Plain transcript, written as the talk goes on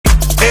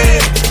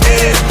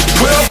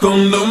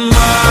Welcome to my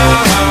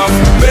house,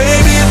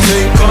 baby,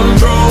 take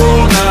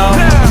control now.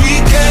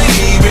 We can't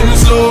even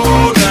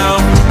slow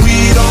down,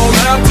 we don't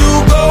have to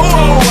go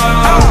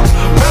out.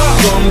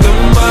 Welcome to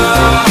my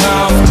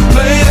house,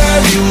 play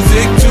that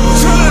music too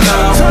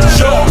loud.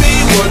 Show me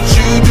what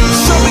you do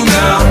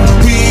now,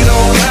 we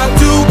don't have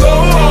to go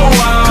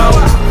out.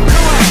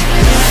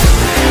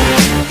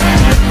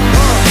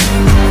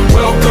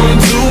 Welcome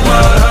to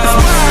my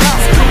house.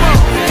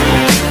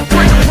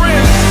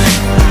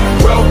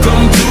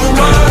 Welcome to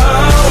my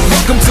house.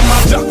 Welcome to my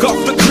duck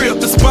off the crib,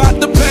 the spot,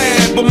 the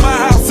pad. But my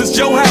house is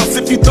your house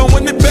if you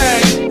throwing it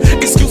back.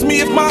 Excuse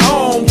me if my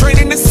home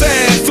draining the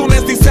sand. Soon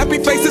as these happy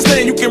faces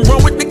land, you can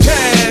run with the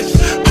cash.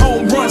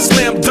 Home run,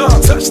 slam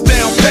dunk,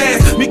 touchdown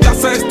pass. Mi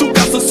casa es tu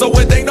casa, so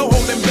it ain't no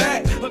holding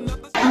back.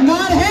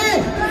 Angaar hai,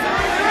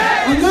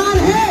 Angaar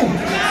hai.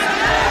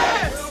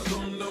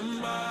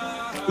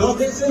 So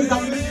this is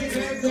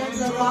W3grads and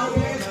Sarwar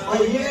hai.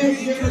 और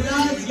ये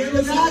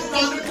बजाज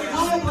ताकत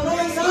दिखाओ, बोलो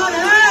Angaar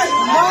hai.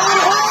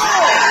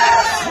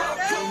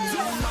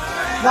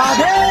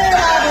 Radhe